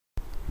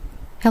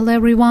Hello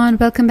everyone,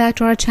 welcome back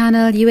to our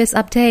channel US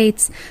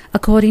Updates.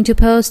 According to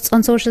posts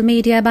on social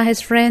media by his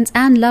friends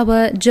and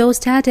lover, Joe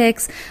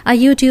Statics, a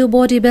YouTube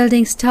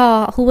bodybuilding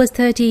star who was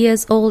 30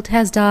 years old,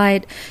 has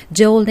died.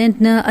 Joe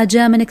Lindner, a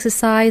German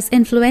exercise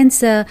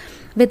influencer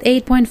with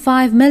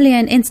 8.5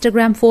 million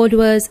Instagram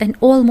followers and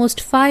almost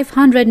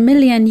 500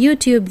 million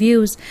YouTube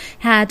views,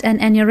 had an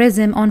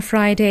aneurysm on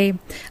Friday.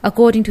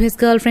 According to his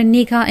girlfriend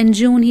Nika, in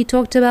June he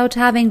talked about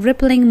having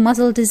rippling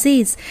muscle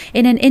disease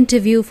in an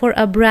interview for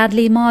a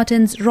Bradley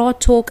Martin's Raw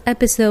Talk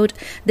episode.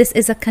 This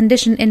is a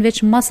condition in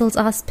which muscles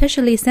are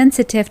specially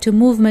sensitive to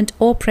movement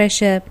or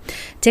pressure.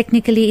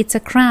 Technically, it's a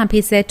cramp,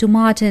 he said to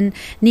Martin.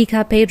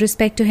 Nika paid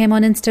respect to him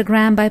on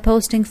Instagram by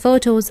posting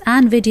photos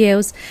and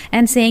videos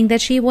and saying that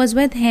she was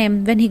with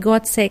him when he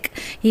got sick.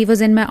 He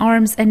was in my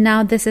arms and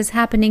now this is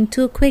happening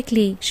too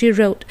quickly, she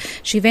wrote.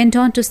 She went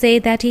on to say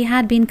that he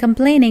had been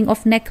complaining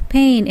of neck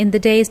pain in the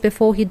days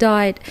before he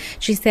died.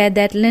 She said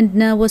that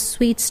Lindner was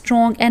sweet,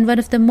 strong and one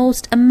of the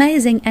most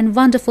amazing and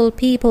wonderful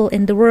people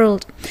in the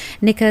world.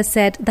 Nika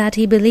said that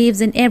he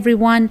believes in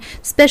everyone,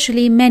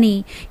 especially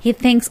many. He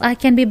thinks I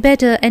can be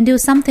better and do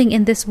something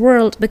in this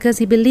world because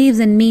he believes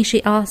in me,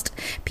 she asked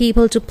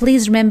people to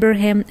please remember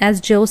him as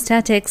Joe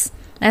Statics.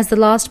 As the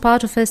last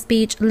part of her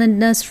speech,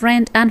 Lindner's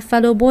friend and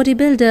fellow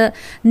bodybuilder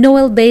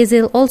Noel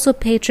Basil also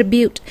paid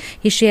tribute.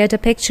 He shared a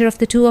picture of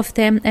the two of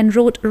them and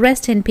wrote,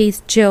 "Rest in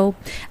peace, Joe.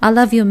 I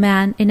love you,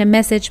 man," in a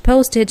message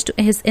posted to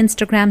his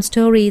Instagram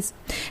stories.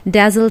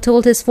 Dazzle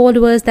told his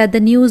followers that the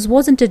news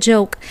wasn't a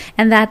joke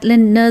and that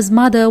Lindner's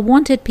mother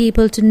wanted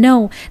people to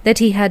know that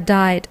he had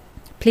died.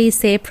 "Please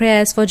say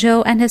prayers for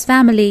Joe and his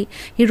family."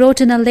 He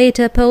wrote in a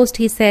later post.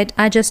 He said,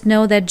 "I just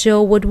know that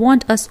Joe would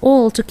want us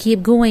all to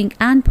keep going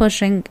and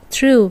pushing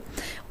through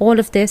all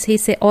of this," he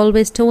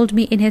always told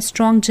me in his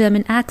strong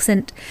German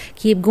accent.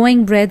 "Keep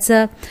going,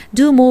 Bredzer.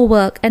 Do more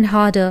work and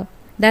harder."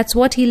 That's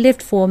what he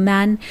lived for,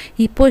 man.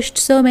 He pushed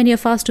so many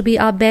of us to be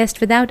our best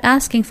without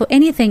asking for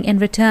anything in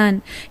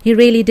return. He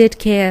really did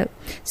care.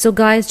 So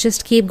guys,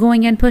 just keep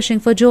going and pushing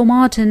for Joe.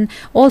 Martin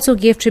also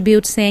gave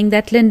tribute, saying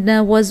that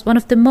Lindner was one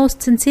of the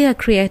most sincere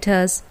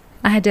creators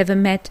I had ever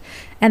met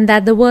and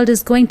that the world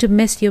is going to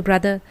miss you,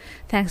 brother.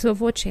 Thanks for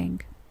watching.